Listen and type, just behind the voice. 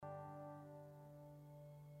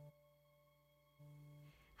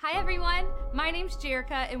Hi everyone, my name's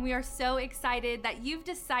Jerica and we are so excited that you've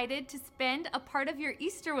decided to spend a part of your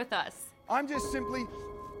Easter with us. I'm just simply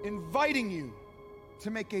inviting you to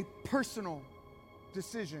make a personal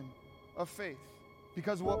decision of faith.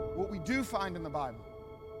 Because what we do find in the Bible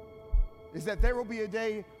is that there will be a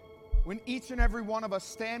day when each and every one of us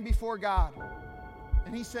stand before God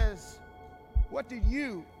and He says, "What did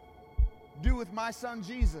you do with my son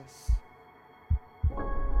Jesus?"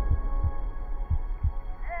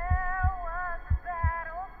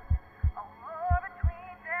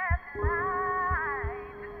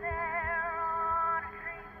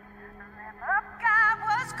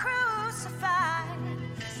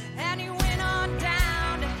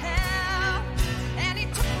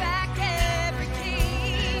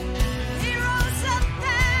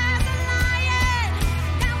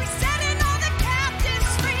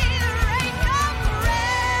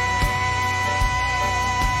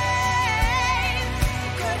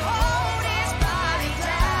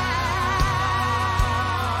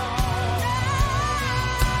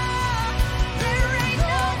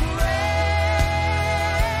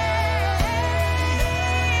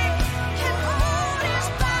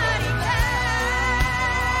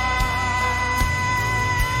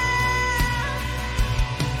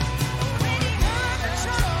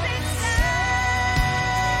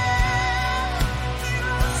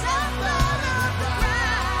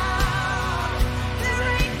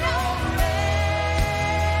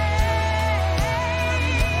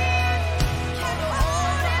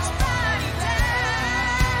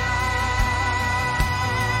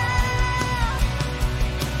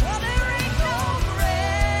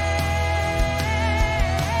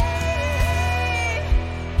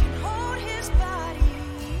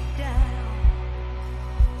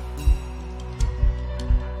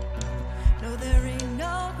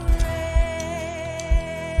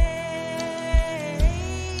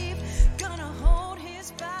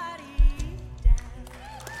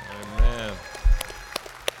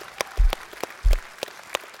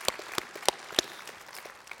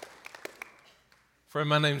 Friend,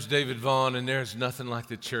 my name's David Vaughn, and there's nothing like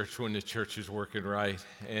the church when the church is working right.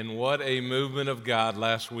 And what a movement of God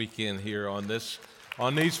last weekend here on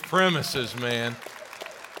these premises, man.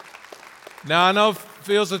 Now, I know it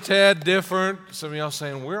feels a tad different. Some of y'all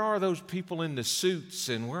saying, where are those people in the suits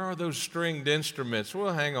and where are those stringed instruments?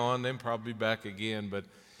 Well, hang on, they'll probably be back again. But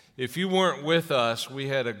if you weren't with us, we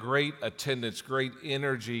had a great attendance, great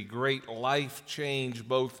energy, great life change,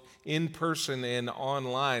 both in person and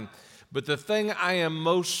online. But the thing I am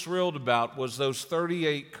most thrilled about was those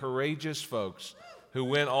 38 courageous folks who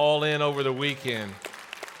went all in over the weekend.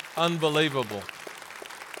 Unbelievable.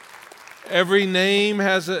 Every name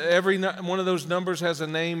has every one of those numbers has a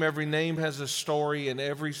name, every name has a story, and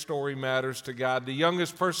every story matters to God. The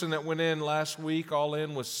youngest person that went in last week all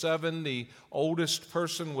in was 7. The oldest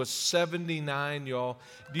person was 79, y'all.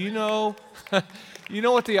 Do you know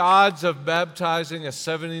what the odds of baptizing a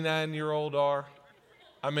 79-year-old are?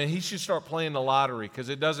 I mean, he should start playing the lottery because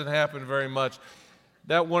it doesn't happen very much.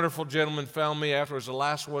 That wonderful gentleman found me afterwards, the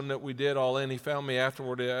last one that we did all in. He found me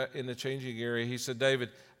afterward in the changing area. He said,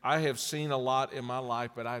 "David, I have seen a lot in my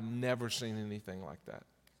life, but I've never seen anything like that."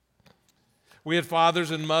 We had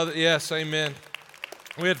fathers and mothers. Yes, amen.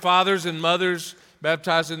 We had fathers and mothers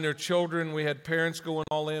baptizing their children. We had parents going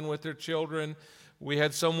all in with their children. We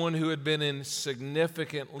had someone who had been in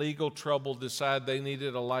significant legal trouble decide they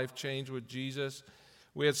needed a life change with Jesus.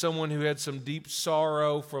 We had someone who had some deep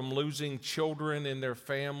sorrow from losing children in their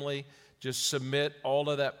family, just submit all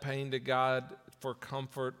of that pain to God for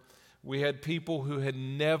comfort. We had people who had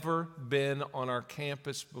never been on our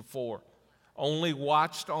campus before, only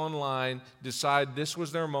watched online, decide this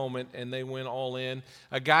was their moment, and they went all in.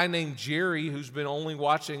 A guy named Jerry, who's been only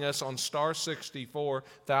watching us on Star 64,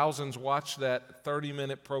 thousands watch that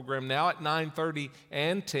 30-minute program, now at 9:30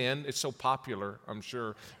 and 10. It's so popular, I'm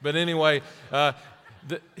sure. But anyway,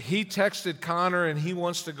 he texted Connor, and he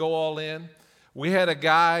wants to go all in. We had a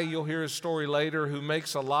guy, you'll hear his story later, who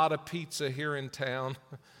makes a lot of pizza here in town,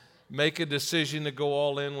 make a decision to go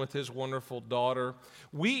all in with his wonderful daughter.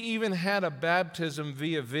 We even had a baptism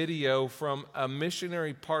via video from a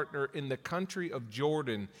missionary partner in the country of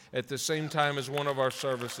Jordan at the same time as one of our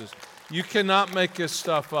services. You cannot make this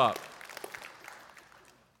stuff up.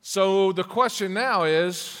 So the question now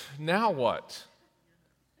is, now what?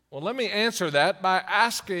 Well, let me answer that by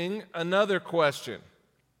asking another question.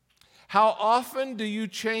 How often do you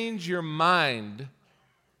change your mind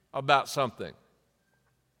about something?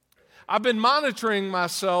 I've been monitoring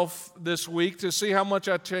myself this week to see how much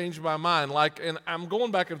I changed my mind. And I'm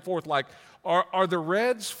going back and forth, are the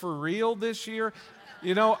Reds for real this year?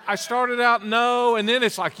 You know, I started out no, and then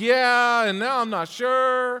it's like, yeah, and now I'm not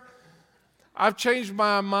sure. I've changed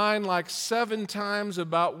my mind like 7 times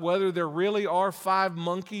about whether there really are 5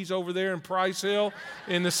 monkeys over there in Price Hill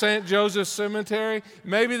in the St. Joseph Cemetery.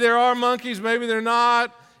 Maybe there are monkeys, maybe they're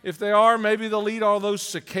not. If they are, maybe they'll eat all those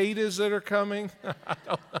cicadas that are coming. I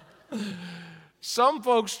don't know. Some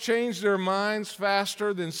folks change their minds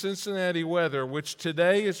faster than Cincinnati weather, which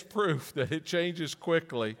today is proof that it changes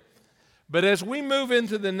quickly. But as we move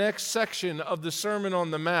into the next section of the Sermon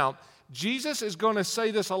on the Mount, Jesus is going to say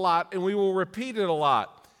this a lot, and we will repeat it a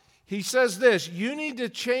lot. He says this: you need to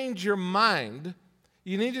change your mind,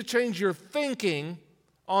 you need to change your thinking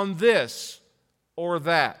on this or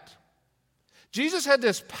that. Jesus had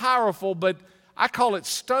this powerful, but I call it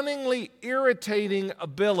stunningly irritating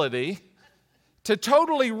ability to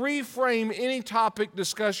totally reframe any topic,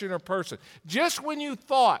 discussion, or person. Just when you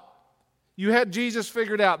thought you had Jesus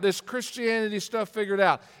figured out, this Christianity stuff figured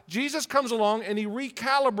out, Jesus comes along and he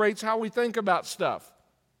recalibrates how we think about stuff.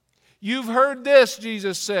 You've heard this,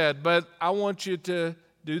 Jesus said, but I want you to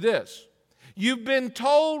do this. You've been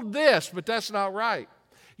told this, but that's not right.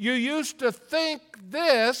 You used to think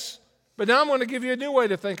this, but now I'm going to give you a new way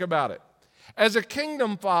to think about it. As a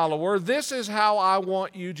kingdom follower, this is how I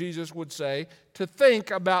want you, Jesus would say, to think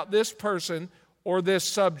about this person or this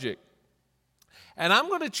subject. And I'm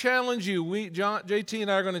going to challenge you, JT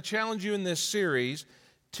and I are going to challenge you in this series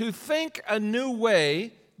to think a new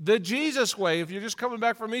way, the Jesus way. If you're just coming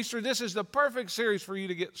back from Easter, this is the perfect series for you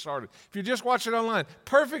to get started. If you're just watching online,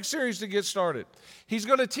 perfect series to get started. He's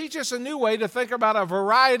going to teach us a new way to think about a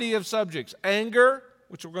variety of subjects: anger,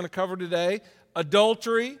 which we're going to cover today,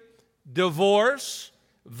 adultery, divorce,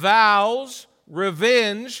 vows,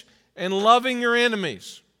 revenge, and loving your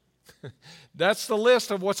enemies. That's the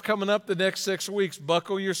list of what's coming up the next 6 weeks.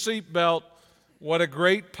 Buckle your seatbelt. What a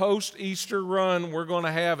great post-Easter run we're going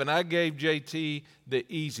to have, and I gave JT the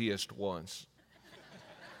easiest ones.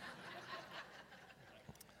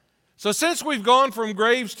 So since we've gone from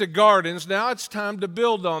graves to gardens, now it's time to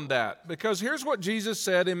build on that, because here's what Jesus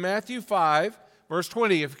said in Matthew 5, verse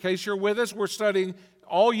 20. In case you're with us, we're studying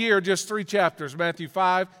all year just 3 chapters, Matthew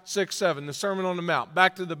 5, 6, 7, the Sermon on the Mount,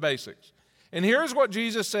 back to the basics. And here's what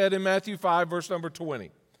Jesus said in Matthew 5, verse number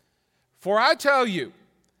 20. For I tell you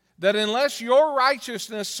that unless your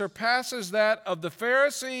righteousness surpasses that of the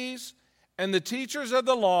Pharisees and the teachers of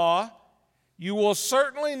the law, you will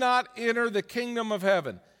certainly not enter the kingdom of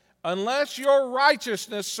heaven. Unless your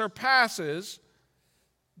righteousness surpasses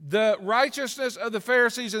the righteousness of the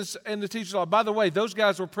Pharisees and the teachers of the law. By the way, those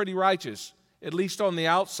guys were pretty righteous, at least on the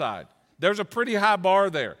outside. There's a pretty high bar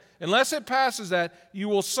there. Unless it passes that, you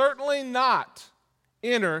will certainly not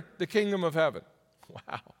enter the kingdom of heaven.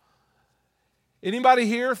 Wow. Anybody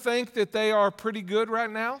here think that they are pretty good right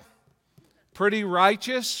now? Pretty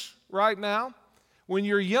righteous right now? When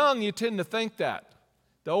you're young, you tend to think that.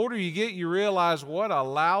 The older you get, you realize what a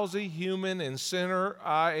lousy human and sinner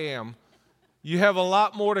I am. You have a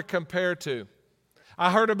lot more to compare to. I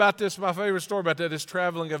heard about this, my favorite story about that, this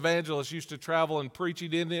traveling evangelist used to travel and preach. He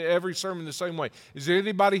did every sermon the same way. Is there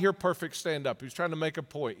anybody here perfect stand up? He was trying to make a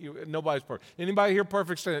point. Nobody's perfect. Anybody here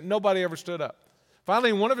perfect stand up? Nobody ever stood up.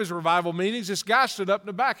 Finally, in one of his revival meetings, this guy stood up in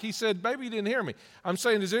the back. He said, "Maybe you didn't hear me. I'm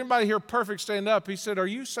saying, is anybody here perfect stand up?" He said, "Are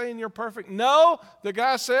you saying you're perfect?" "No," the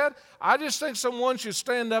guy said. "I just think someone should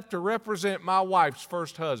stand up to represent my wife's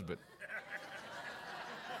first husband."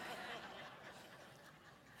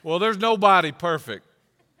 Well, there's nobody perfect.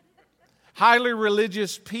 Highly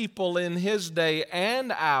religious people in his day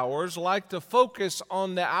and ours like to focus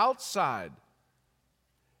on the outside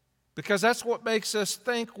because that's what makes us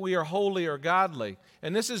think we are holy or godly.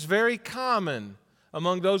 And this is very common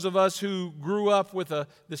among those of us who grew up with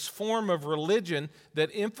this form of religion that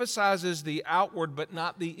emphasizes the outward but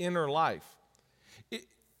not the inner life.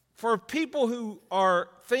 For people who are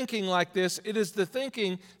thinking like this, it is the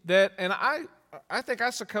thinking that, and I think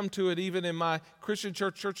I succumbed to it even in my Christian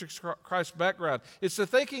Church of Christ background. It's the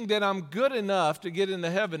thinking that I'm good enough to get into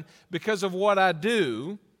heaven because of what I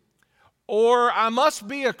do, or I must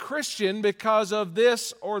be a Christian because of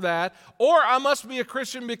this or that, or I must be a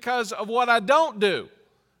Christian because of what I don't do.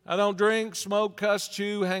 I don't drink, smoke, cuss,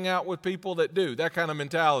 chew, hang out with people that do, that kind of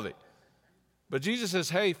mentality. But Jesus says,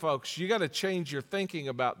 hey, folks, you got to change your thinking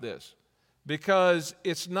about this because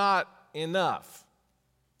it's not enough.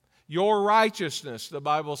 Your righteousness, the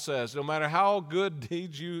Bible says, no matter how good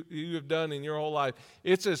deeds you have done in your whole life,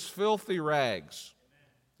 it's as filthy rags.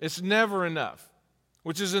 It's never enough,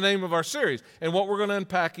 which is the name of our series and what we're going to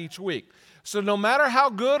unpack each week. So no matter how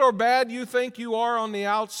good or bad you think you are on the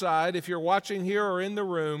outside, if you're watching here or in the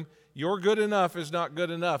room, your good enough is not good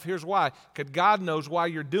enough. Here's why. Because God knows why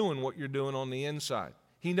you're doing what you're doing on the inside.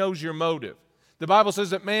 He knows your motive. The Bible says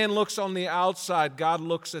that man looks on the outside, God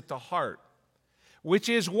looks at the heart. Which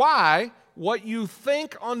is why what you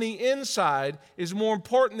think on the inside is more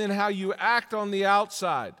important than how you act on the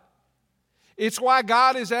outside. It's why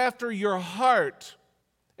God is after your heart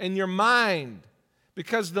and your mind,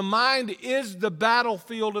 because the mind is the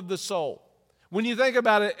battlefield of the soul. When you think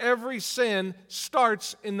about it, every sin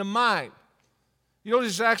starts in the mind. You don't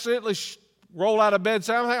just accidentally roll out of bed and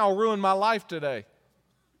say, I think I'll ruin my life today.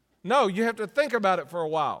 No, you have to think about it for a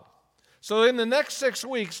while. So in the next 6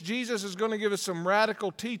 weeks, Jesus is going to give us some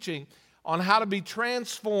radical teaching on how to be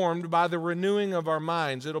transformed by the renewing of our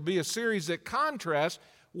minds. It'll be a series that contrasts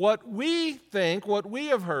what we think, what we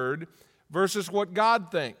have heard, versus what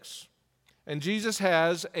God thinks. And Jesus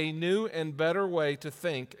has a new and better way to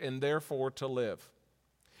think and therefore to live.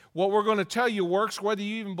 What we're going to tell you works whether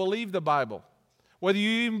you even believe the Bible. Whether you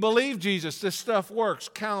even believe Jesus, this stuff works.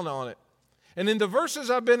 Count on it. And in the verses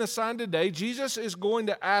I've been assigned today, Jesus is going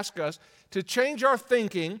to ask us to change our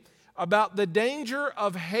thinking about the danger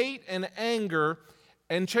of hate and anger,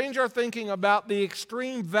 and change our thinking about the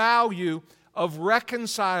extreme value of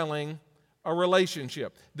reconciling a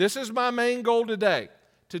relationship. This is my main goal today,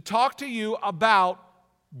 to talk to you about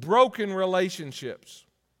broken relationships.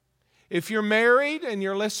 If you're married and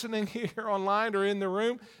you're listening here online or in the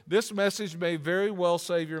room, this message may very well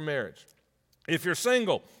save your marriage. If you're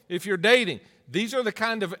single, if you're dating, these are the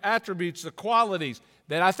kind of attributes, the qualities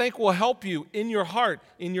that I think will help you in your heart,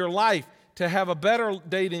 in your life, to have a better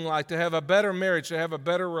dating life, to have a better marriage, to have a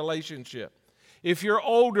better relationship. If you're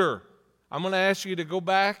older, I'm going to ask you to go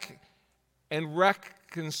back and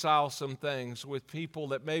reconcile some things with people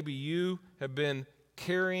that maybe you have been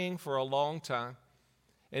carrying for a long time.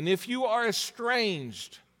 And if you are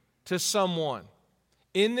estranged to someone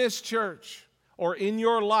in this church or in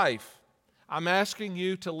your life, I'm asking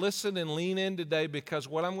you to listen and lean in today, because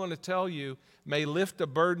what I'm going to tell you may lift a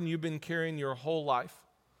burden you've been carrying your whole life.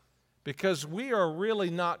 Because we are really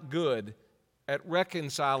not good at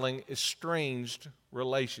reconciling estranged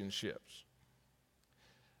relationships.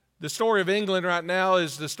 The story of England right now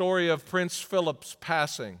is the story of Prince Philip's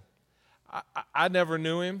passing. I never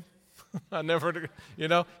knew him.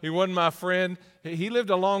 He wasn't my friend. He lived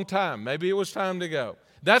a long time. Maybe it was time to go.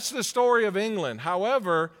 That's the story of England.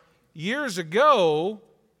 However, years ago,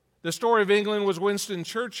 the story of England was Winston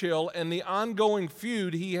Churchill and the ongoing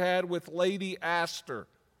feud he had with Lady Astor.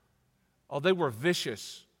 Oh, they were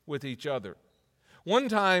vicious with each other. One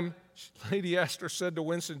time, Lady Astor said to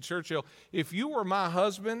Winston Churchill, if you were my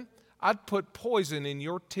husband, I'd put poison in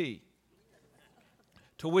your tea.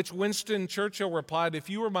 To which Winston Churchill replied, if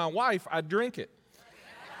you were my wife, I'd drink it.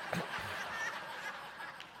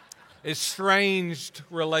 Estranged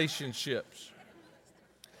relationships.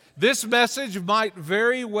 This message might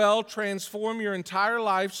very well transform your entire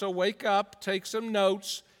life, so wake up, take some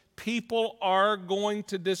notes. People are going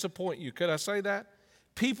to disappoint you. Could I say that?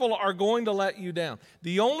 People are going to let you down.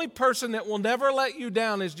 The only person that will never let you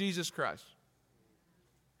down is Jesus Christ.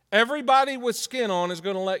 Everybody with skin on is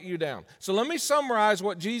going to let you down. So let me summarize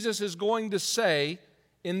what Jesus is going to say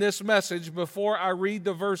in this message before I read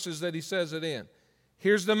the verses that he says it in.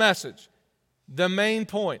 Here's the message. The main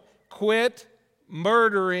point. Quit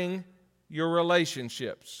murdering your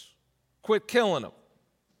relationships. Quit killing them.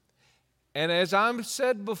 And as I've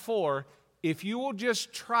said before, if you will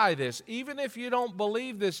just try this, even if you don't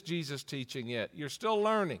believe this Jesus teaching yet, you're still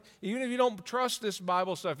learning. Even if you don't trust this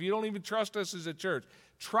Bible stuff, you don't even trust us as a church,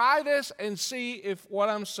 try this and see if what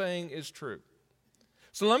I'm saying is true.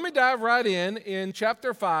 So let me dive right in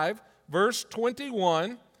chapter 5, verse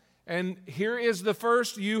 21, and here is the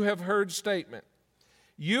first you have heard statement.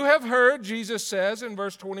 You have heard, Jesus says in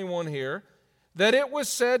verse 21 here, that it was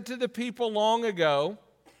said to the people long ago,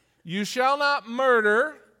 you shall not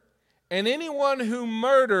murder, and anyone who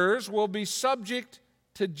murders will be subject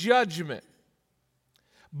to judgment.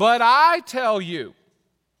 But I tell you,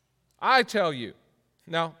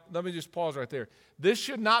 now let me just pause right there. This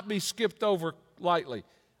should not be skipped over lightly.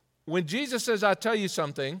 When Jesus says, I tell you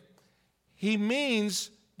something, he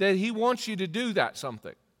means that he wants you to do that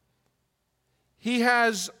something. He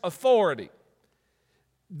has authority.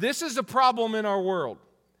 This is a problem in our world.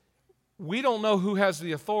 We don't know who has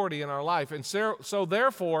the authority in our life. And so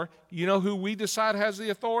therefore, you know who we decide has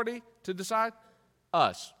the authority to decide?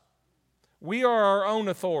 Us. We are our own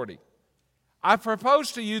authority. I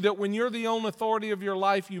propose to you that when you're the own authority of your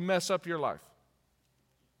life, you mess up your life.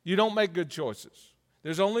 You don't make good choices.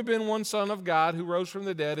 There's only been one Son of God who rose from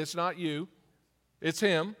the dead. It's not you. It's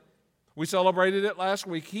Him. We celebrated it last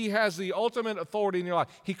week. He has the ultimate authority in your life.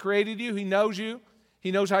 He created you. He knows you.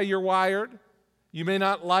 He knows how you're wired. You may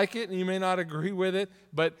not like it and you may not agree with it,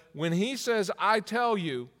 but when he says, I tell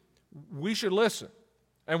you, we should listen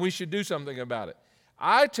and we should do something about it.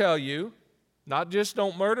 I tell you, not just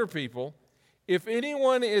don't murder people, if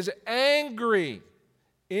anyone is angry,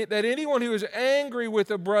 that anyone who is angry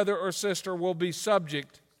with a brother or sister will be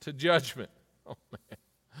subject to judgment. Oh, man.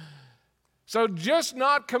 So just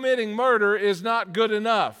not committing murder is not good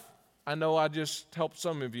enough. I know I just helped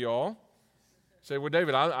some of you all. Say, well,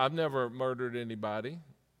 David, I've never murdered anybody.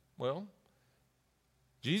 Well,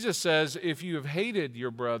 Jesus says if you have hated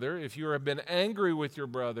your brother, if you have been angry with your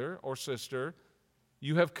brother or sister,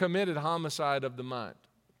 you have committed homicide of the mind.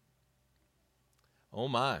 Oh,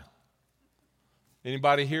 my.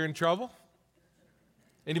 Anybody here in trouble?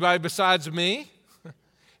 Anybody besides me?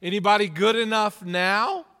 Anybody good enough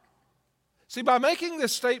now? See, by making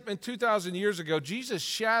this statement 2,000 years ago, Jesus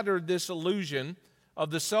shattered this illusion of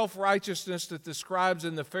the self-righteousness that the scribes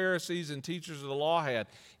and the Pharisees and teachers of the law had.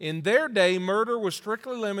 In their day, murder was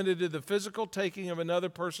strictly limited to the physical taking of another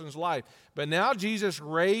person's life. But now Jesus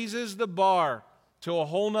raises the bar to a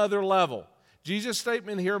whole nother level. Jesus'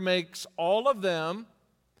 statement here makes all of them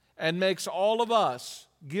and makes all of us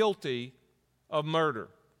guilty of murder.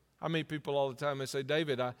 I meet people all the time, they say,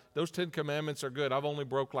 David, those 10 commandments are good. I've only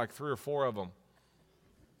broke like 3 or 4 of them.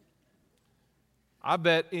 I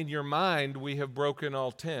bet in your mind we have broken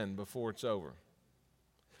all 10 before it's over.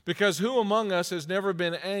 Because who among us has never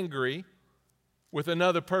been angry with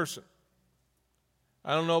another person?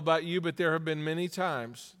 I don't know about you, but there have been many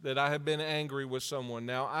times that I have been angry with someone.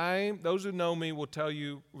 Now, those who know me will tell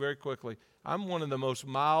you very quickly, I'm one of the most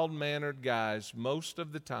mild-mannered guys most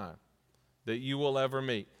of the time that you will ever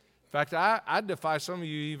meet. In fact, I defy some of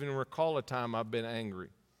you even recall a time I've been angry.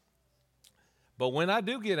 But when I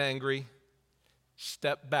do get angry,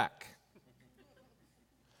 step back.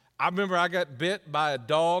 I remember I got bit by a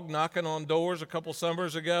dog knocking on doors a couple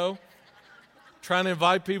summers ago, trying to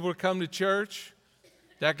invite people to come to church.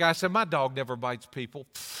 That guy said, my dog never bites people.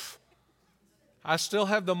 Pfft. I still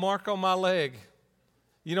have the mark on my leg.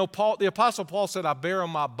 You know, the Apostle Paul said, I bear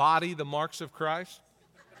on my body the marks of Christ.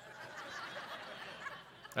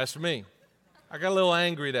 That's me. I got a little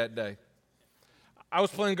angry that day. I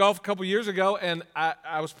was playing golf a couple years ago, and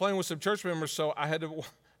I was playing with some church members, so I had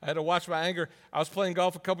to watch my anger. I was playing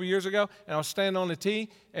golf a couple years ago, and I was standing on the tee,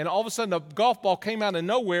 and all of a sudden a golf ball came out of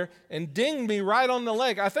nowhere and dinged me right on the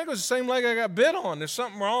leg. I think it was the same leg I got bit on. There's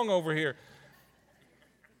something wrong over here.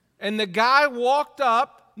 And the guy walked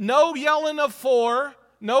up, no yelling of for,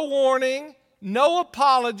 no warning, no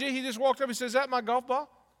apology. He just walked up and said, is that my golf ball?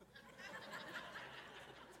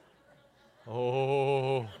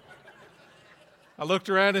 Oh. I looked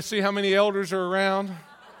around to see how many elders are around.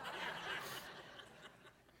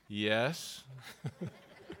 Yes.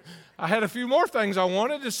 I had a few more things I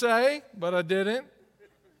wanted to say, but I didn't.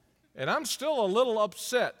 And I'm still a little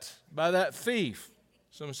upset by that thief.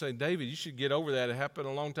 Someone say, David, you should get over that. It happened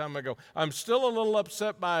a long time ago. I'm still a little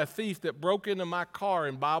upset by a thief that broke into my car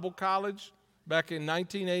in Bible college back in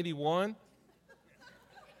 1981.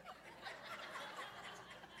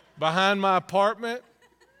 Behind my apartment.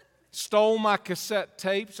 Stole my cassette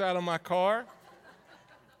tapes out of my car.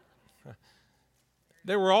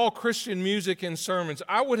 They were all Christian music and sermons.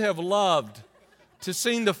 I would have loved to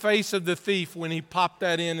seen the face of the thief when he popped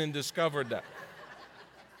that in and discovered that.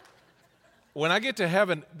 When I get to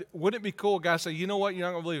heaven, wouldn't it be cool? A guy say, you know what, you're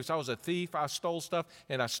not going to believe this. I was a thief, I stole stuff,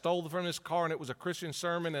 and I stole from this car, and it was a Christian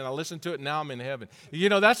sermon, and I listened to it, and now I'm in heaven. You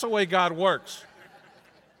know, that's the way God works.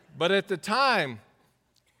 But at the time,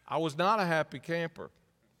 I was not a happy camper.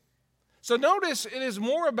 So notice it is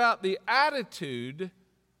more about the attitude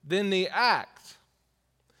than the act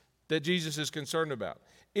that Jesus is concerned about.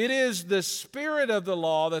 It is the spirit of the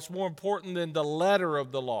law that's more important than the letter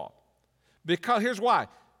of the law. Because here's why.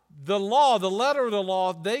 The law, the letter of the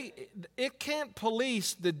law, it can't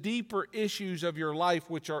police the deeper issues of your life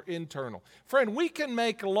which are internal. Friend, we can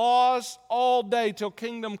make laws all day till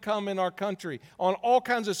kingdom come in our country on all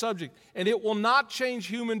kinds of subjects, and it will not change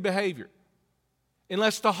human behavior.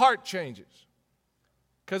 Unless the heart changes.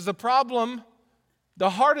 Because the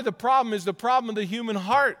heart of the problem is the problem of the human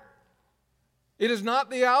heart. It is not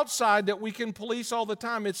the outside that we can police all the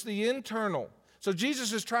time. It's the internal. So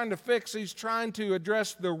Jesus is trying to fix, he's trying to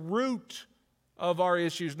address the root of our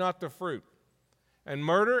issues, not the fruit. And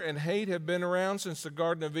murder and hate have been around since the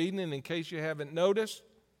Garden of Eden, and in case you haven't noticed,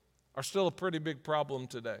 are still a pretty big problem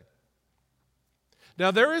today.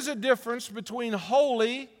 Now there is a difference between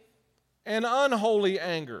holy and unholy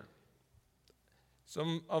anger.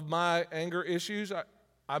 Some of my anger issues,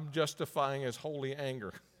 I'm justifying as holy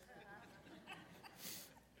anger.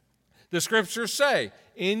 The scriptures say,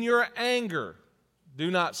 in your anger, do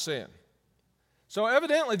not sin. So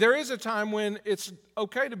evidently, there is a time when it's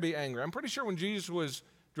okay to be angry. I'm pretty sure when Jesus was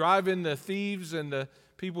driving the thieves and the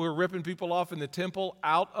people who were ripping people off in the temple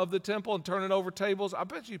out of the temple and turning over tables, I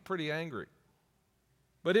bet he's pretty angry.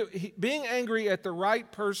 But being angry at the right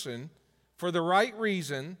person, for the right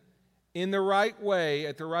reason, in the right way,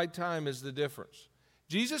 at the right time is the difference.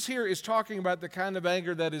 Jesus here is talking about the kind of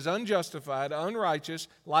anger that is unjustified, unrighteous,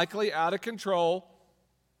 likely out of control.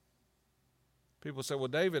 People say, well,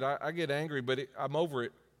 David, I get angry, but I'm over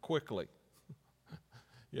it quickly.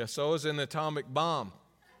 Yeah, so is an atomic bomb.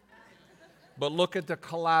 But look at the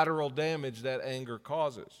collateral damage that anger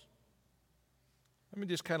causes. Let me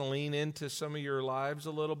just kind of lean into some of your lives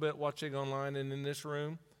a little bit, watching online and in this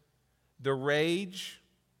room. The rage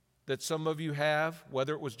that some of you have,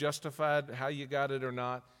 whether it was justified, how you got it or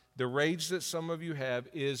not, the rage that some of you have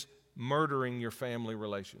is murdering your family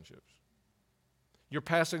relationships. You're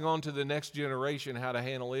passing on to the next generation how to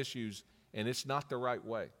handle issues, and it's not the right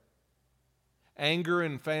way. Anger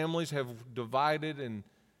in families have divided and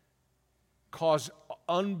caused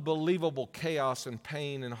unbelievable chaos and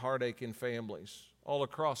pain and heartache in families all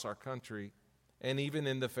across our country and even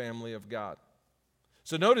in the family of God.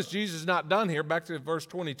 So notice Jesus is not done here. Back to verse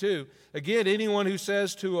 22. Again, anyone who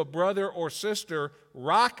says to a brother or sister,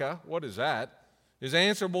 Raka, what is that, is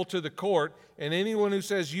answerable to the court, and anyone who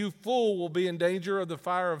says, you fool, will be in danger of the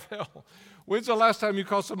fire of hell. When's the last time you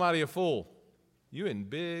called somebody a fool? You're in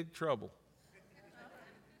big trouble.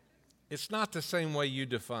 It's not the same way you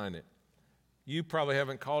define it. You probably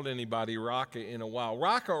haven't called anybody Raka in a while.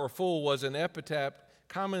 Raka or fool was an epithet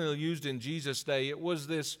commonly used in Jesus' day. It was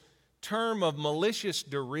this term of malicious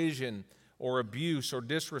derision or abuse or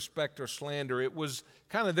disrespect or slander. It was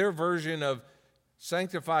kind of their version of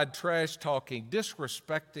sanctified trash talking,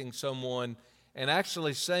 disrespecting someone and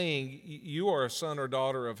actually saying you are a son or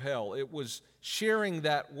daughter of hell. It was sharing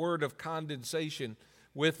that word of condensation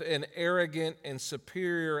with an arrogant and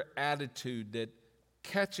superior attitude that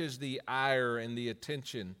catches the ire and the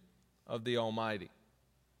attention of the Almighty.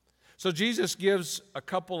 So Jesus gives a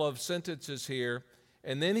couple of sentences here,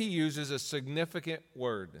 and then he uses a significant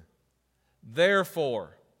word.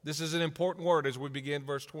 Therefore, this is an important word as we begin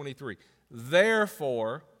verse 23.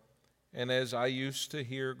 Therefore, and as I used to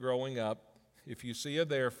hear growing up, if you see a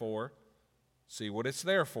therefore, see what it's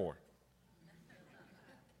there for.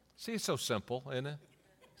 See, it's so simple, isn't it?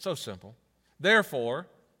 So simple. Therefore,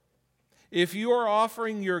 if you are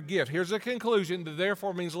offering your gift, here's a conclusion. The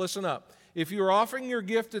therefore means listen up. If you are offering your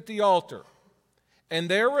gift at the altar, and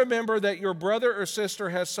there remember that your brother or sister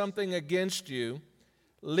has something against you,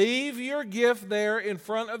 leave your gift there in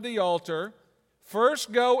front of the altar.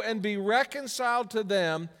 First go and be reconciled to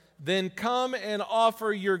them, then come and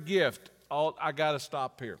offer your gift. I got to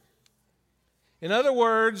stop here. In other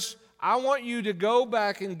words, I want you to go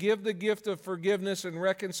back and give the gift of forgiveness and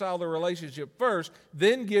reconcile the relationship first,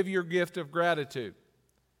 then give your gift of gratitude.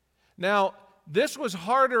 Now, this was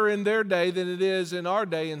harder in their day than it is in our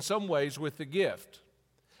day in some ways with the gift.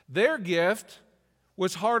 Their gift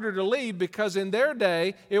was harder to leave because in their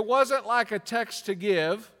day, it wasn't like a text to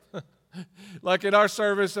give, like in our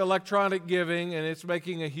service, electronic giving, and it's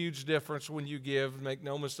making a huge difference when you give, make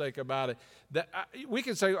no mistake about it. We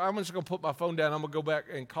can say, I'm just going to put my phone down, I'm going to go back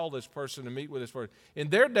and call this person and meet with this person. In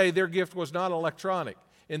their day, their gift was not electronic.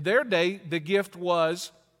 In their day, the gift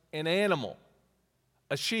was an animal,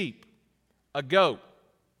 a sheep, a goat.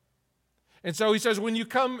 And so he says, when you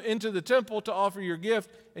come into the temple to offer your gift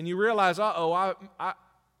and you realize, I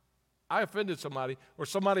offended somebody or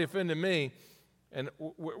somebody offended me, and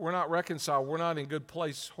we're not reconciled, we're not in good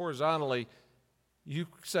place horizontally, you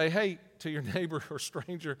say, hey, to your neighbor or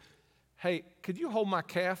stranger, hey, could you hold my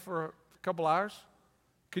calf for a couple hours?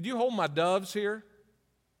 Could you hold my doves here?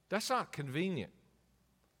 That's not convenient.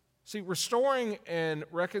 See, restoring and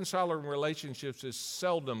reconciling relationships is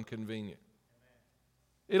seldom convenient.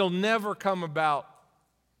 It'll never come about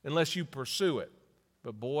unless you pursue it.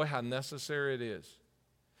 But boy, how necessary it is.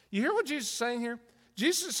 You hear what Jesus is saying here?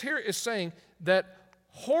 Jesus here is saying that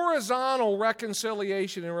horizontal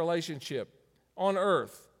reconciliation in relationship on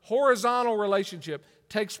earth, horizontal relationship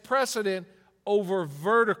takes precedent over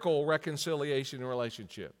vertical reconciliation in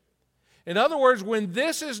relationship. In other words, when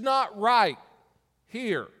this is not right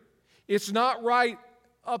here, it's not right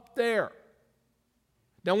up there.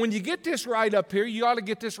 Now, when you get this right up here, you ought to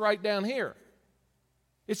get this right down here.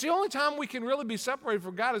 It's the only time we can really be separated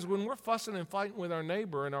from God is when we're fussing and fighting with our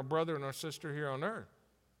neighbor and our brother and our sister here on earth.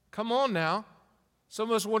 Come on now. Some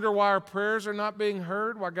of us wonder why our prayers are not being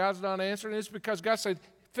heard, why God's not answering. It's because God said,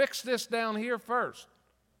 fix this down here first.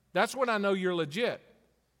 That's when I know you're legit.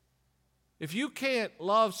 If you can't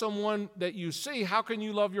love someone that you see, how can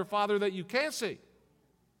you love your Father that you can't see?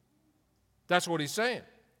 That's what he's saying.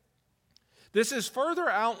 This is further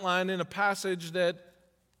outlined in a passage that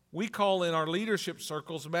we call in our leadership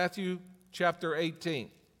circles Matthew chapter 18.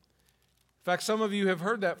 In fact, some of you have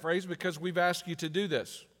heard that phrase because we've asked you to do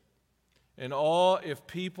this. And if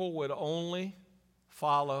people would only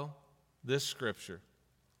follow this scripture.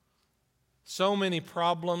 So many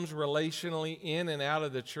problems relationally in and out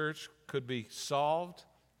of the church could be solved,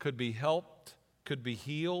 could be helped, could be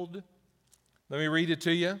healed. Let me read it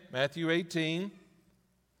to you. Matthew 18.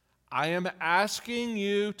 I am asking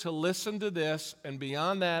you to listen to this, and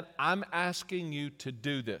beyond that, I'm asking you to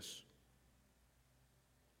do this.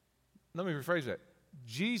 Let me rephrase that.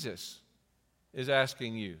 Jesus is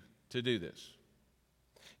asking you to do this.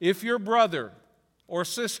 If your brother or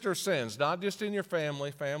sister sins, not just in your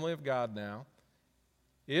family of God now,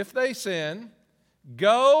 if they sin,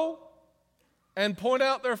 go and point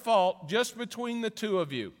out their fault just between the two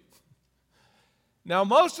of you. Now,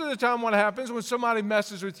 most of the time what happens when somebody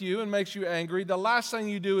messes with you and makes you angry, the last thing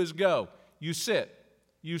you do is go. You sit,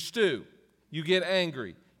 you stew, you get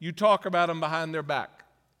angry, you talk about them behind their back.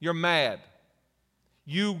 You're mad.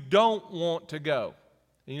 You don't want to go.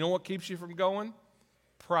 And you know what keeps you from going?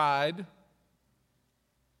 Pride.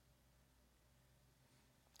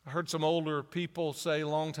 I heard some older people say a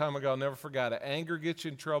long time ago, I'll never forget it, anger gets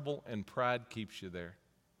you in trouble and pride keeps you there.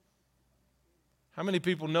 How many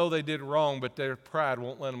people know they did wrong, but their pride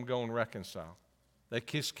won't let them go and reconcile? They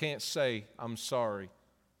just can't say, I'm sorry.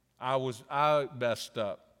 I messed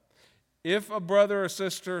up. If a brother or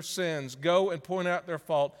sister sins, go and point out their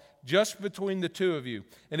fault just between the two of you.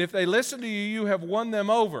 And if they listen to you, you have won them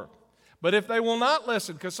over. But if they will not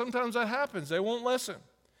listen, because sometimes that happens, they won't listen,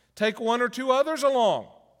 take one or two others along,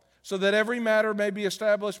 so that every matter may be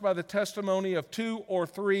established by the testimony of 2 or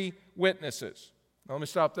 3 witnesses. Now, let me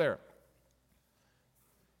stop there.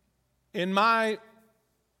 In my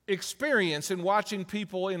experience in watching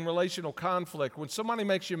people in relational conflict, when somebody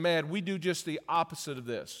makes you mad, we do just the opposite of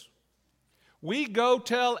this. We go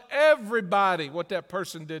tell everybody what that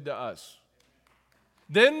person did to us.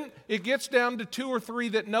 Then it gets down to 2 or 3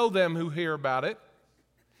 that know them who hear about it.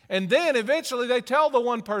 And then eventually they tell the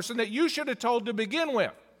one person that you should have told to begin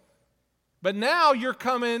with. But now you're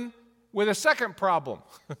coming with a second problem.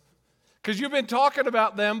 Because you've been talking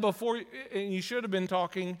about them before, and you should have been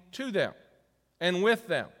talking to them and with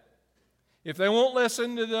them. If they won't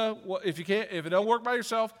listen to if it don't work by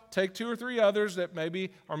yourself, take 2 or 3 others that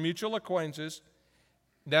maybe are mutual acquaintances.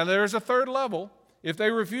 Now there's a third level. If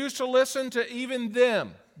they refuse to listen to even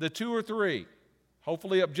them, the 2 or 3,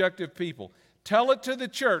 hopefully objective people, tell it to the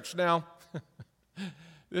church. Now,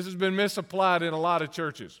 this has been misapplied in a lot of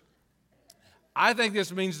churches. I think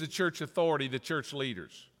this means the church authority, the church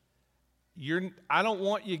leaders. I don't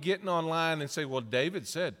want you getting online and say, well, David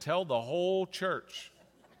said, tell the whole church.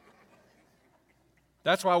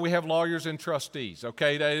 That's why we have lawyers and trustees,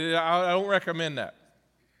 okay? I don't recommend that.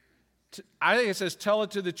 I think it says tell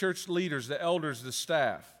it to the church leaders, the elders, the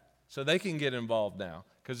staff, so they can get involved now,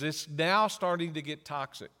 because it's now starting to get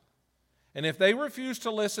toxic. And if they refuse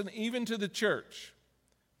to listen even to the church,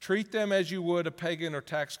 treat them as you would a pagan or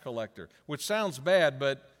tax collector, which sounds bad,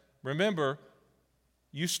 but remember,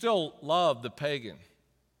 you still love the pagan.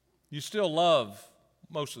 You still love,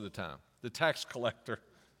 most of the time, the tax collector.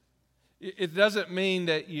 It doesn't mean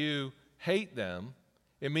that you hate them.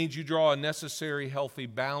 It means you draw a necessary, healthy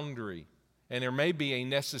boundary, and there may be a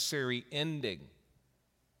necessary ending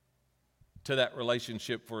to that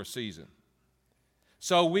relationship for a season.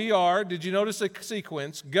 So did you notice the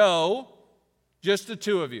sequence? Go, just the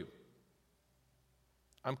 2 of you.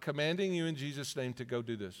 I'm commanding you in Jesus' name to go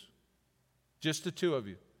do this. Just the 2 of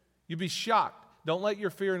you. You'd be shocked. Don't let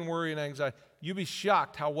your fear and worry and anxiety, you'd be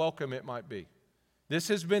shocked how welcome it might be. This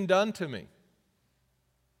has been done to me.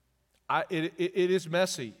 It is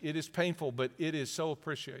messy, it is painful, but it is so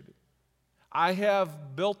appreciated. I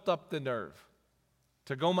have built up the nerve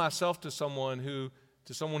to go myself to someone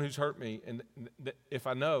who's hurt me, and if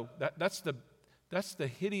I know, that's the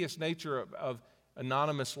hideous nature of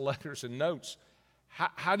anonymous letters and notes.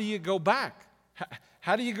 How do you go back?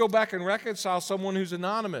 How do you go back and reconcile someone who's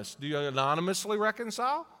anonymous? Do you anonymously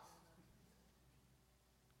reconcile?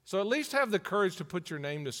 So at least have the courage to put your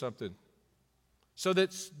name to something so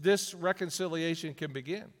that this reconciliation can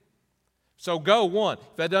begin. So go, 1.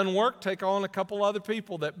 If that doesn't work, take on a couple other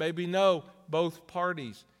people that maybe know both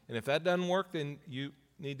parties. And if that doesn't work, then you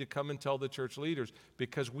need to come and tell the church leaders,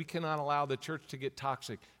 because we cannot allow the church to get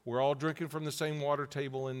toxic. We're all drinking from the same water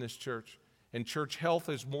table in this church. And church health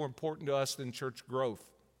is more important to us than church growth.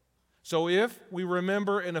 So if we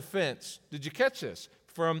remember an offense, did you catch this?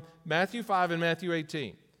 From Matthew 5 and Matthew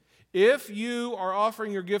 18. If you are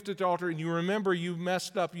offering your gift at the altar and you remember you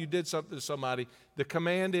messed up, you did something to somebody, the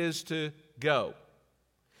command is to go.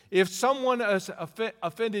 If someone has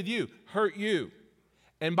offended you, hurt you,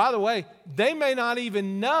 and by the way, they may not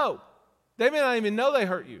even know. They may not even know they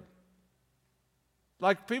hurt you.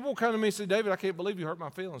 Like people come to me and say, David, I can't believe you hurt my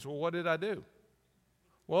feelings. Well, what did I do?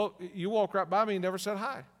 Well, you walked right by me and never said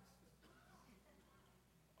hi.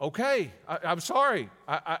 Okay, I'm sorry.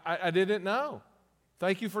 I didn't know.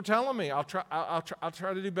 Thank you for telling me. I'll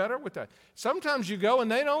try to do better with that. Sometimes you go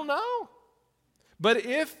and they don't know. But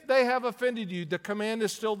if they have offended you, the command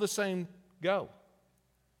is still the same, go.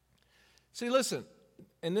 See, listen,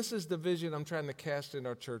 and this is the vision I'm trying to cast in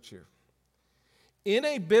our church here. In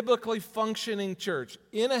a biblically functioning church,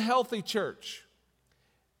 in a healthy church,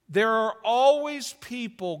 there are always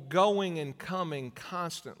people going and coming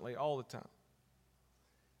constantly, all the time.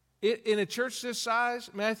 In a church this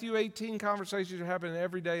size, Matthew 18 conversations are happening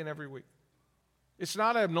every day and every week. It's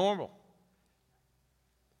not abnormal.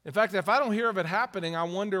 In fact, if I don't hear of it happening, I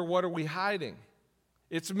wonder, what are we hiding?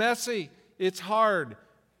 It's messy, it's hard,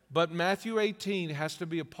 but Matthew 18 has to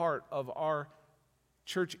be a part of our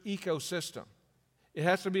church ecosystem. It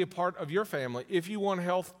has to be a part of your family if you want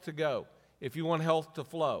health to go, if you want health to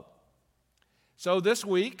flow. So this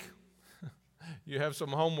week, you have some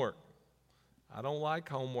homework. I don't like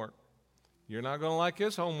homework. You're not going to like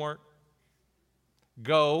his homework.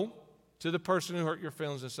 Go to the person who hurt your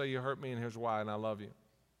feelings and say, you hurt me and here's why, and I love you.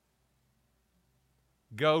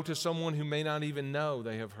 Go to someone who may not even know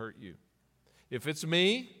they have hurt you. If it's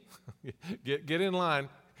me, get in line.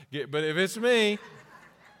 But if it's me,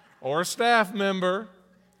 or a staff member,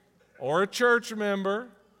 or a church member,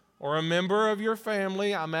 or a member of your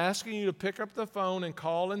family, I'm asking you to pick up the phone and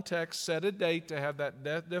call and text, set a date to have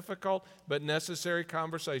that difficult but necessary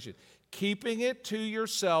conversation. Keeping it to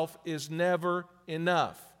yourself is never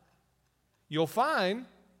enough. You'll find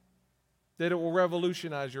that it will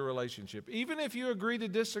revolutionize your relationship. Even if you agree to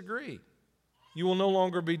disagree, you will no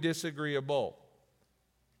longer be disagreeable.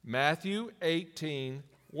 Matthew 18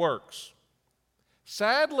 works.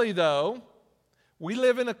 Sadly, though, we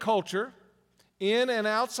live in a culture in and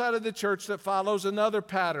outside of the church that follows another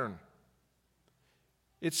pattern.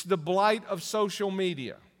 It's the blight of social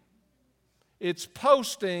media. It's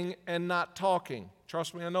posting and not talking.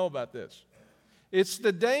 Trust me, I know about this. It's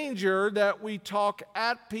the danger that we talk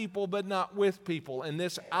at people but not with people. And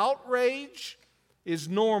this outrage is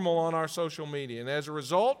normal on our social media. And as a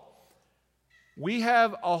result, we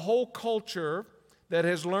have a whole culture that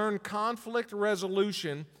has learned conflict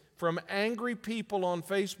resolution from angry people on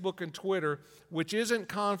Facebook and Twitter, which isn't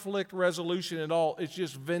conflict resolution at all. It's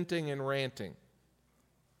just venting and ranting.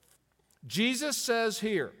 Jesus says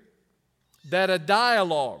here that a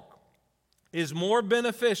dialogue is more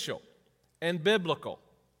beneficial and biblical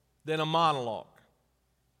than a monologue.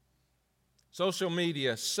 Social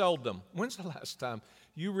media seldom. When's the last time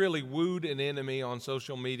you really wooed an enemy on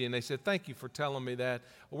social media and they said, thank you for telling me that.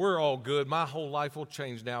 We're all good. My whole life will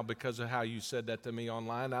change now because of how you said that to me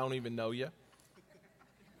online. I don't even know you.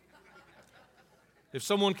 If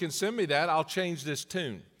someone can send me that, I'll change this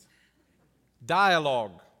tune.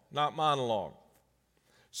 Dialogue, not monologue.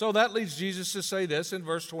 So that leads Jesus to say this in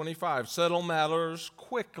verse 25, settle matters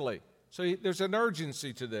quickly. So there's an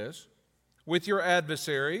urgency to this with your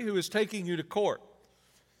adversary who is taking you to court.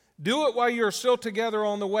 Do it while you're still together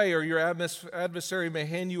on the way, or your adversary may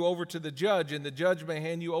hand you over to the judge, and the judge may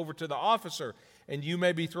hand you over to the officer, and you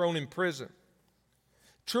may be thrown in prison.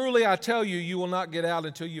 Truly, I tell you, you will not get out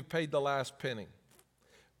until you've paid the last penny.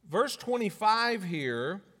 Verse 25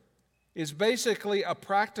 here is basically a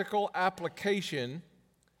practical application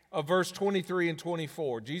of verse 23 and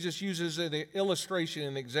 24. Jesus uses an illustration,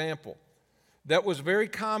 an example that was very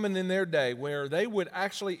common in their day, where they would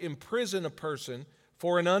actually imprison a person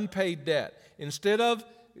for an unpaid debt. Instead of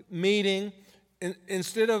meeting,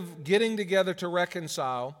 instead of getting together to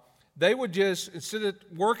reconcile, they would just, instead of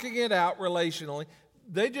working it out relationally,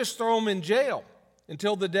 they just throw them in jail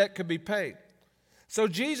until the debt could be paid. So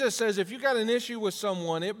Jesus says, if you got an issue with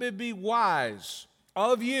someone, it would be wise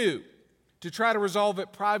of you to try to resolve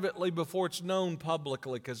it privately before it's known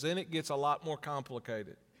publicly, because then it gets a lot more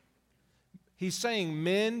complicated. He's saying,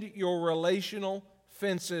 mend your relational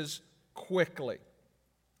fences quickly.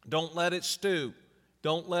 Don't let it stew.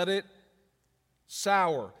 Don't let it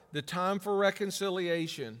sour. The time for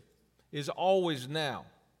reconciliation is always now.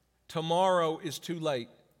 Tomorrow is too late.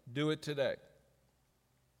 Do it today.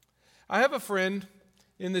 I have a friend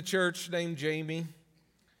in the church named Jamie.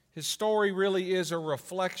 His story really is a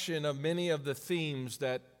reflection of many of the themes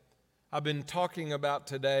that I've been talking about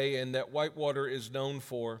today and that Whitewater is known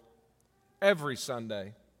for every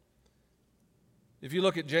Sunday. If you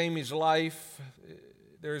look at Jamie's life,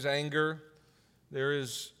 there's anger, there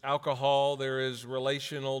is alcohol, there is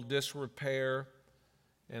relational disrepair,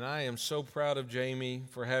 and I am so proud of Jamie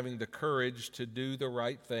for having the courage to do the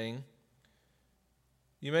right thing.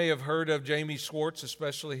 You may have heard of Jamie Schwartz,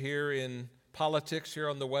 especially here in politics here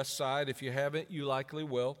on the west side. If you haven't, you likely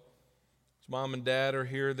will. His mom and dad are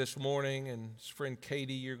here this morning, and his friend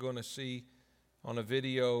Katie, you're going to see on a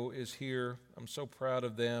video, is here. I'm so proud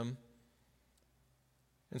of them.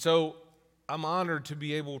 And so I'm honored to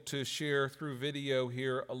be able to share through video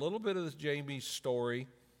here a little bit of Jamie's story,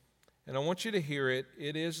 and I want you to hear it.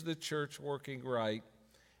 It is the church working right.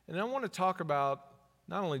 And I want to talk about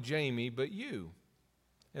not only Jamie, but you,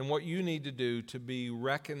 and what you need to do to be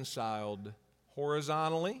reconciled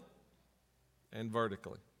horizontally and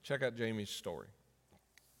vertically. Check out Jamie's story.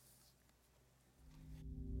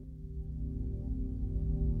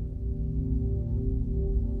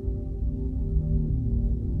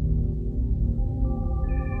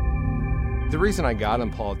 The reason I got in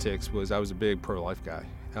politics was I was a big pro-life guy.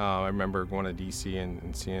 I remember going to D.C.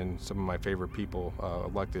 and seeing some of my favorite people,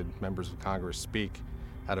 elected members of Congress, speak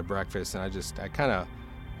at a breakfast, and I kind of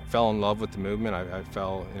fell in love with the movement. I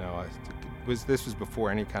fell, this was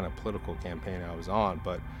before any kind of political campaign I was on,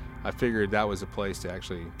 but I figured that was a place to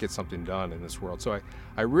actually get something done in this world. So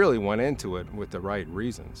I really went into it with the right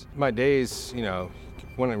reasons. My days,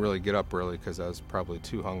 wouldn't really get up early because I was probably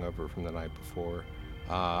too hungover from the night before.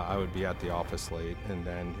 I would be at the office late, and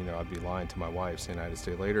then, I'd be lying to my wife saying I'd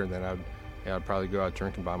stay later, and then I'd probably go out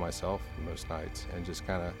drinking by myself most nights and just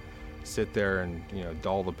kind of sit there and,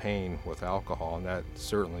 dull the pain with alcohol, and that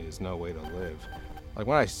certainly is no way to live. Like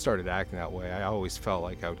when I started acting that way, I always felt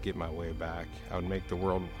like I would get my way back. I would make the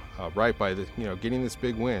world right by getting this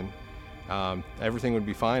big win. Everything would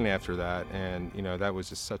be fine after that, and that was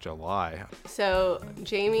just such a lie. So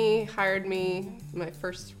Jamie hired me, my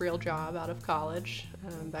first real job out of college,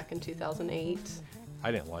 back in 2008.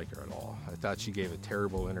 I didn't like her at all. I thought she gave a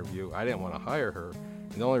terrible interview. I didn't want to hire her.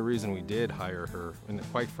 And the only reason we did hire her, and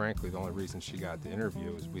quite frankly, the only reason she got the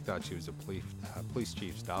interview is we thought she was a police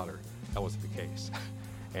chief's daughter. That wasn't the case.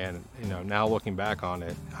 And now looking back on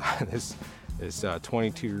it, this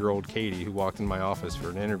 22-year-old Katie who walked in my office for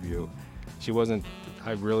an interview, she wasn't.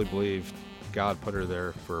 I really believe God put her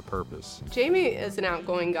there for a purpose. Jamie is an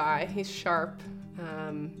outgoing guy. He's sharp,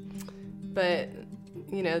 but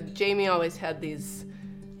Jamie always had these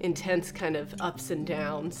intense kind of ups and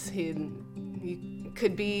downs. He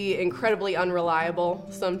could be incredibly unreliable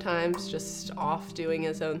sometimes, just off doing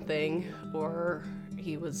his own thing, or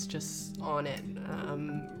he was just on it,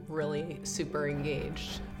 really super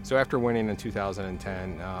engaged. So after winning in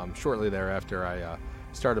 2010, shortly thereafter, I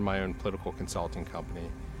started my own political consulting company.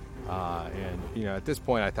 And at this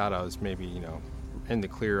point, I thought I was maybe, in the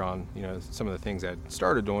clear on, some of the things I'd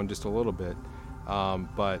started doing just a little bit.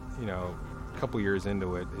 But, a couple years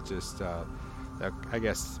into it, it just, I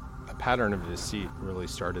guess, a pattern of deceit really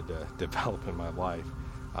started to develop in my life.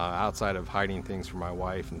 Outside of hiding things from my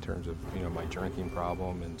wife in terms of, my drinking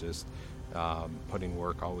problem and just putting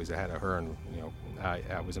work always ahead of her. And,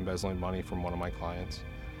 I was embezzling money from one of my clients.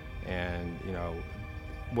 And,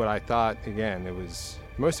 what I thought, again, it was,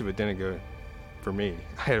 most of it didn't go for me.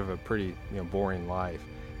 I have a pretty, boring life.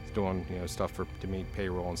 Doing, stuff to meet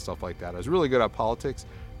payroll and stuff like that. I was really good at politics,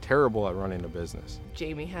 terrible at running a business.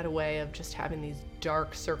 Jamie had a way of just having these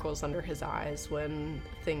dark circles under his eyes when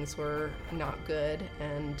things were not good,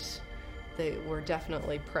 and they were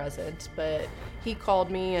definitely present. But he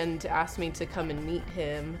called me and asked me to come and meet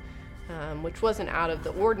him, which wasn't out of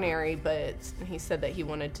the ordinary, but he said that he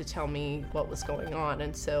wanted to tell me what was going on.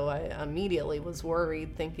 And so I immediately was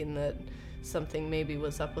worried, thinking that something maybe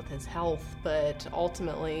was up with his health, but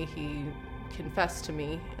ultimately he confessed to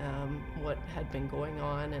me what had been going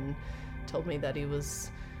on and told me that he was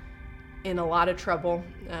in a lot of trouble,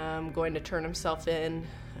 going to turn himself in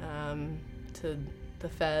to the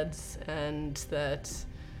feds, and that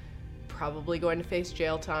probably going to face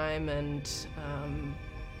jail time, and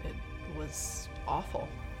it was awful.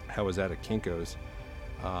 I was at a Kinko's,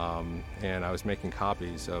 and I was making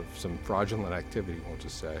copies of some fraudulent activity, we'll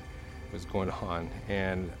just say, was going on,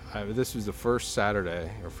 and this was the first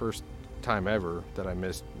Saturday or first time ever that I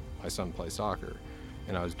missed my son play soccer,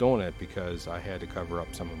 and I was doing it because I had to cover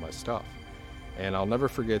up some of my stuff. And I'll never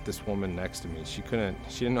forget this woman next to me. She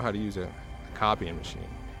didn't know how to use a copying machine,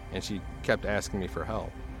 and she kept asking me for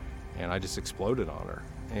help, and I just exploded on her.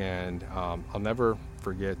 And I'll never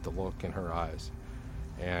forget the look in her eyes.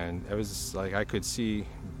 And it was like I could see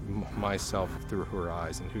myself through her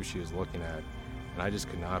eyes and who she was looking at, and I just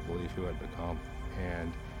could not believe who I'd become.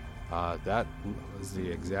 And that was the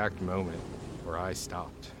exact moment where I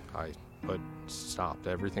stopped. I stopped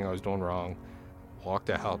everything I was doing wrong, walked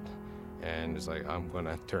out, and was like, I'm going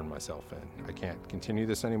to turn myself in. I can't continue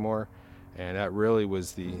this anymore. And that really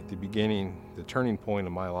was the beginning, the turning point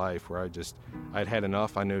of my life, where I'd had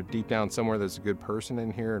enough. I know deep down somewhere there's a good person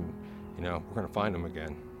in here, and we're going to find him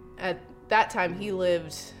again. At that time, he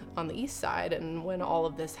lived on the east side, and when all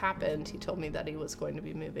of this happened, he told me that he was going to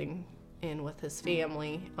be moving in with his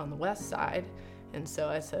family on the west side. And so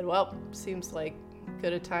I said, well, seems like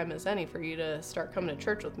good a time as any for you to start coming to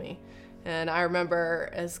church with me. And I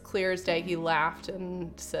remember as clear as day, he laughed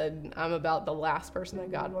and said, I'm about the last person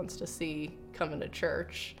that God wants to see coming to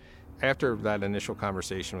church. After that initial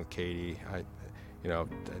conversation with Katie, I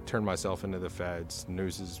turned myself into the feds.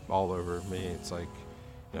 News is all over me. It's like,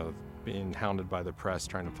 being hounded by the press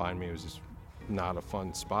trying to find me was just not a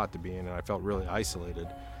fun spot to be in, and I felt really isolated.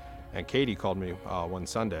 And Katie called me one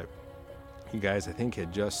Sunday. You guys, I think,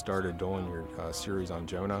 had just started doing your series on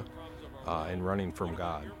Jonah and running from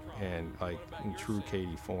God. And like in true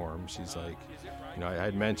Katie form, she's like, I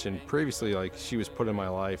had mentioned previously, like she was put in my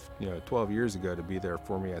life, 12 years ago to be there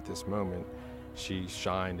for me at this moment. She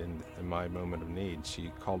shined in my moment of need.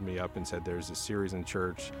 She called me up and said, there's a series in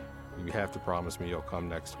church. You have to promise me you'll come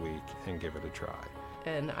next week and give it a try.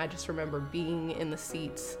 And I just remember being in the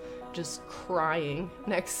seats, just crying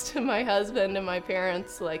next to my husband and my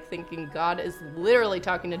parents, like thinking God is literally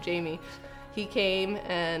talking to Jamie. He came,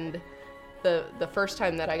 and the first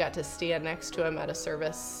time that I got to stand next to him at a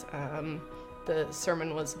service, the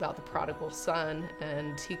sermon was about the prodigal son,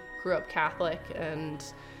 and he grew up Catholic and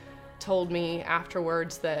told me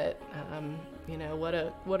afterwards that, what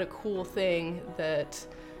a cool thing that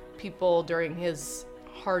people during his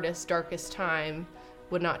hardest, darkest time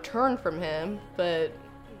would not turn from him, but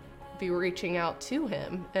be reaching out to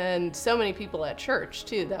him. And so many people at church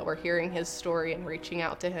too that were hearing his story and reaching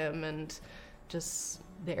out to him and just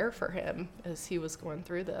there for him as he was going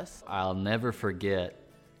through this. I'll never forget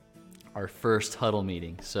our first huddle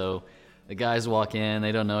meeting. So the guys walk in,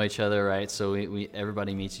 they don't know each other, right? So we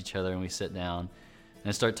everybody meets each other, and we sit down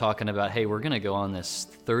and start talking about, hey, we're going to go on this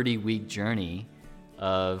 30-week journey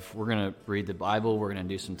of, we're going to read the Bible, we're going to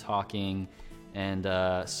do some talking. And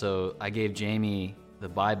so I gave Jamie the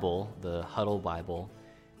Bible, the Huddle Bible,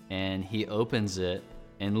 and he opens it,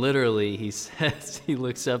 and literally he says, he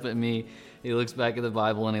looks up at me, he looks back at the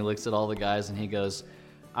Bible, and he looks at all the guys, and he goes,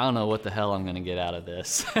 I don't know what the hell I'm going to get out of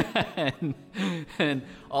this. and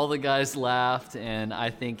all the guys laughed, and I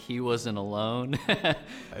think he wasn't alone. It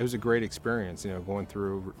was a great experience, going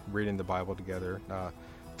through, reading the Bible together,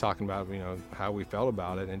 talking about, how we felt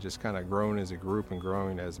about it, and just kind of growing as a group and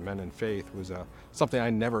growing as men in faith was something I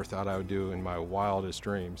never thought I would do in my wildest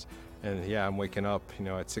dreams. And yeah, I'm waking up,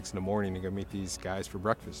 at 6 a.m. to go meet these guys for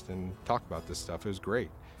breakfast and talk about this stuff. It was great.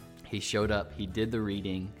 He showed up, he did the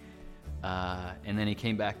reading, and then he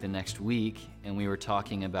came back the next week, and we were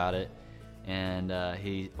talking about it, and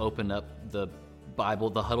he opened up the Bible,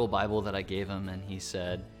 the Huddle Bible that I gave him, and he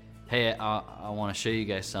said, hey, I want to show you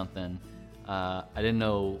guys something. I didn't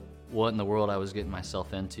know what in the world I was getting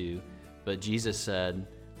myself into, but Jesus said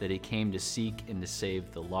that he came to seek and to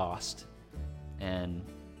save the lost, and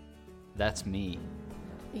that's me.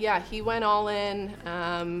 Yeah, he went all in,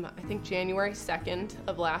 I think January 2nd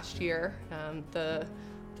of last year, the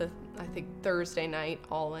I think Thursday night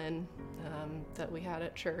all in that we had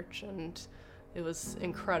at church, and it was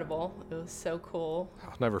incredible. It was so cool.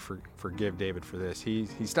 I'll never forgive David for this. He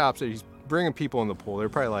stops it. He's bringing people in the pool. There are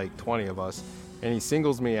probably like 20 of us, and he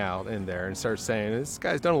singles me out in there and starts saying, this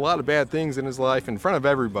guy's done a lot of bad things in his life in front of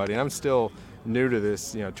everybody, and I'm still new to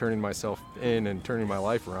this, turning myself in and turning my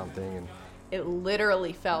life around thing. And it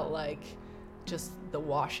literally felt like just the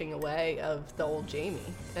washing away of the old Jamie.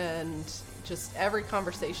 And just every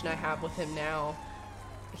conversation I have with him now,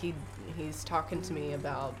 he's talking to me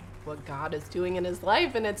about what God is doing in his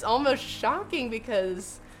life, and it's almost shocking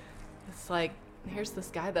because it's like, here's this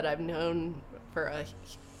guy that I've known for a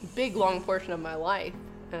big, long portion of my life,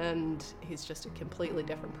 and he's just a completely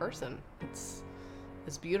different person. It's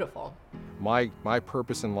beautiful. My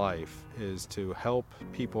purpose in life is to help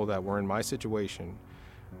people that were in my situation,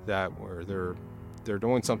 that were they're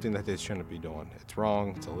doing something that they shouldn't be doing. It's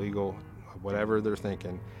wrong, it's illegal, whatever they're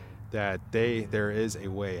thinking, that there is a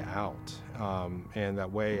way out, and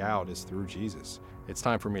that way out is through Jesus. It's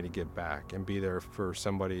time for me to give back and be there for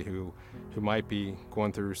somebody who might be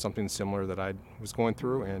going through something similar that I was going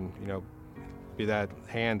through, and be that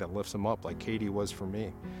hand that lifts them up like Katie was for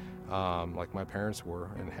me. like my parents were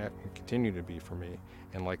and continue to be for me,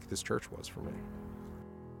 and like this church was for me.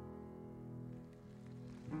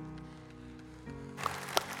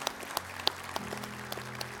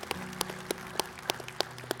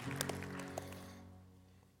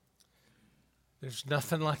 There's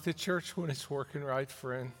nothing like the church when it's working right,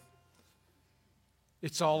 friend.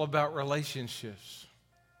 It's all about relationships.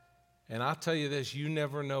 And I'll tell you this, you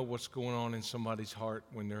never know what's going on in somebody's heart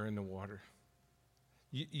when they're in the water.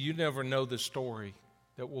 You never know the story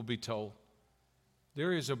that will be told.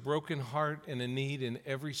 There is a broken heart and a need in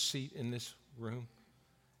every seat in this room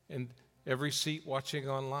and every seat watching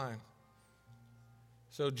online.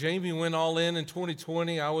 So Jamie went all in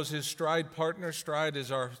 2020. I was his Stride partner. Stride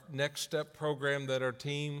is our next step program that our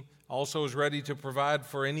team also is ready to provide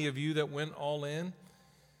for any of you that went all in.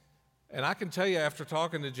 And I can tell you after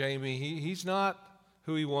talking to Jamie, he's not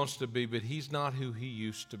who he wants to be, but he's not who he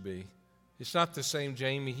used to be. It's not the same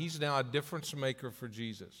Jamie. He's now a difference maker for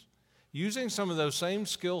Jesus, using some of those same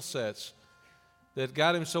skill sets that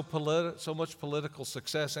got him so much political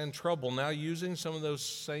success and trouble, now using some of those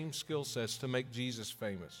same skill sets to make Jesus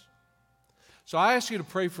famous. So I ask you to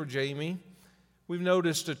pray for Jamie. We've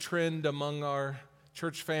noticed a trend among our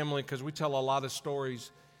church family, because we tell a lot of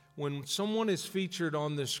stories. When someone is featured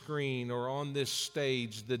on the screen or on this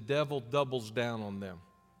stage, the devil doubles down on them.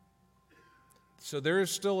 So there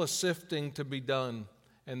is still a sifting to be done,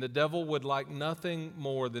 and the devil would like nothing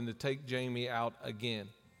more than to take Jamie out again,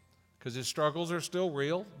 because his struggles are still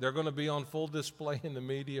real. They're going to be on full display in the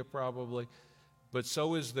media probably, but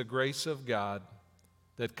so is the grace of God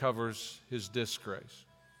that covers his disgrace.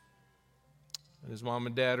 And his mom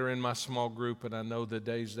and dad are in my small group, and I know the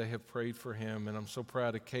days they have prayed for him, and I'm so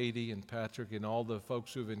proud of Katie and Patrick and all the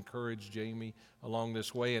folks who have encouraged Jamie along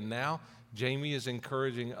this way. And now Jamie is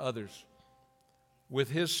encouraging others with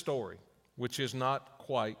his story, which is not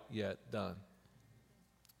quite yet done.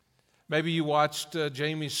 Maybe you watched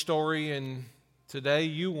Jamie's story and today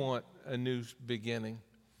you want a new beginning.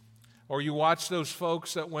 Or you watched those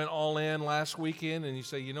folks that went all in last weekend and you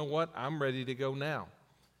say, you know what, I'm ready to go now.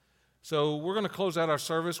 So we're going to close out our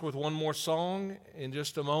service with one more song in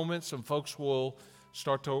just a moment. Some folks will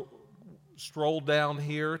start to stroll down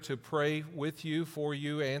here to pray with you, for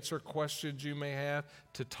you, answer questions you may have,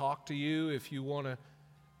 to talk to you if you want to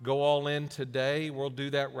go all in today. We'll do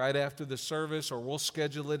that right after the service, or we'll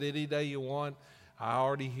schedule it any day you want. I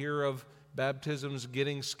already hear of baptisms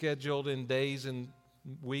getting scheduled in days and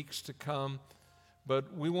weeks to come.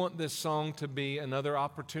 But we want this song to be another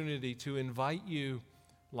opportunity to invite you,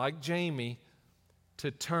 like Jamie, to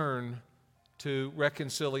turn to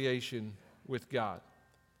reconciliation with God.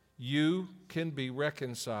 You can be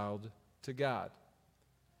reconciled to God.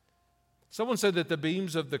 Someone said that the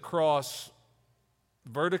beams of the cross,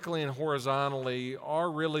 vertically and horizontally,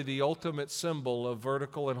 are really the ultimate symbol of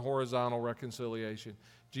vertical and horizontal reconciliation.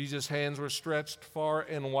 Jesus' hands were stretched far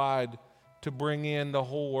and wide to bring in the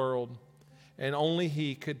whole world, and only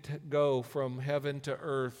He could go from heaven to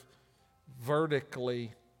earth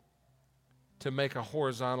vertically to make a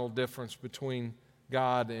horizontal difference between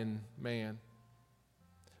God and man.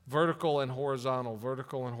 Vertical and horizontal,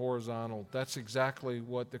 vertical and horizontal. That's exactly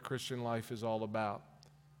what the Christian life is all about.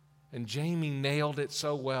 And Jamie nailed it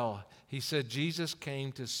so well. He said Jesus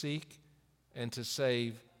came to seek and to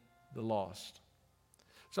save the lost.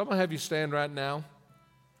 So I'm going to have you stand right now.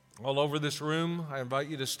 All over this room, I invite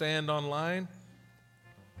you to stand online.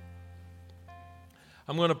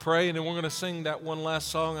 I'm going to pray, and then we're going to sing that one last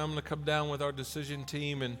song. I'm going to come down with our decision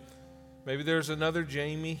team, and maybe there's another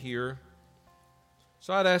Jamie here.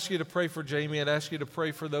 So I'd ask you to pray for Jamie. I'd ask you to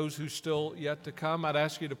pray for those who still yet to come. I'd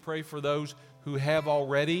ask you to pray for those who have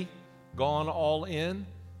already gone all in,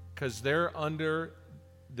 because they're under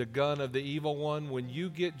the gun of the evil one. When you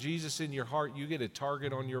get Jesus in your heart, you get a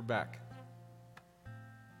target on your back.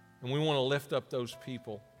 And we want to lift up those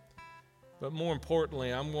people. But more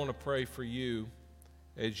importantly, I'm going to pray for you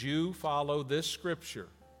as you follow this scripture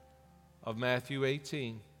of Matthew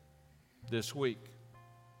 18 this week,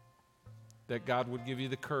 that God would give you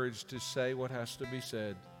the courage to say what has to be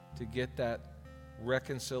said, to get that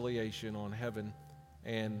reconciliation on heaven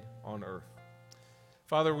and on earth.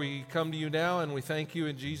 Father, we come to you now and we thank you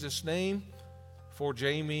in Jesus' name for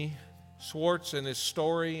Jamie Swartz and his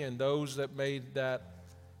story and those that made that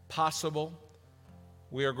possible.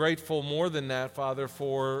 We are grateful more than that, Father,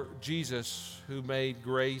 for Jesus, who made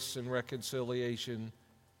grace and reconciliation,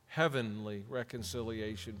 heavenly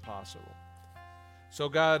reconciliation, possible. So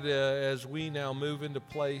God, as we now move into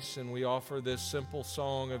place and we offer this simple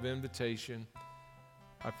song of invitation,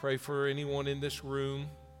 I pray for anyone in this room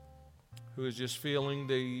who is just feeling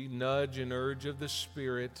the nudge and urge of the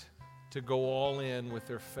Spirit to go all in with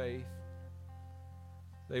their faith.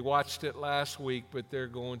 They watched it last week, but they're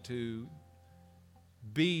going to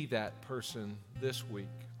be that person this week.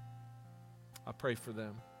 I pray for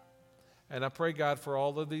them. And I pray, God, for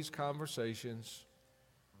all of these conversations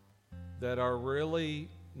that are really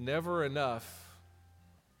never enough,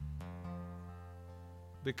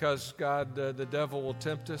 because, God, the devil will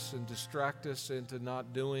tempt us and distract us into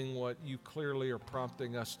not doing what you clearly are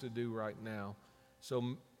prompting us to do right now.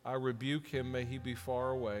 So I rebuke him. May he be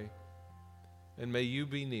far away, and may you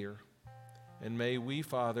be near. And may we,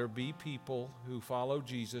 Father, be people who follow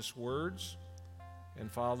Jesus' words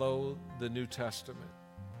and follow the New Testament.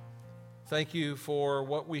 Thank you for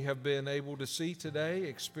what we have been able to see today,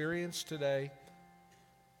 experience today.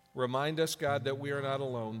 Remind us, God, that we are not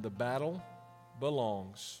alone. The battle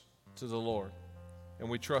belongs to the Lord, and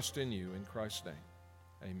we trust in you. In Christ's name,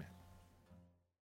 amen.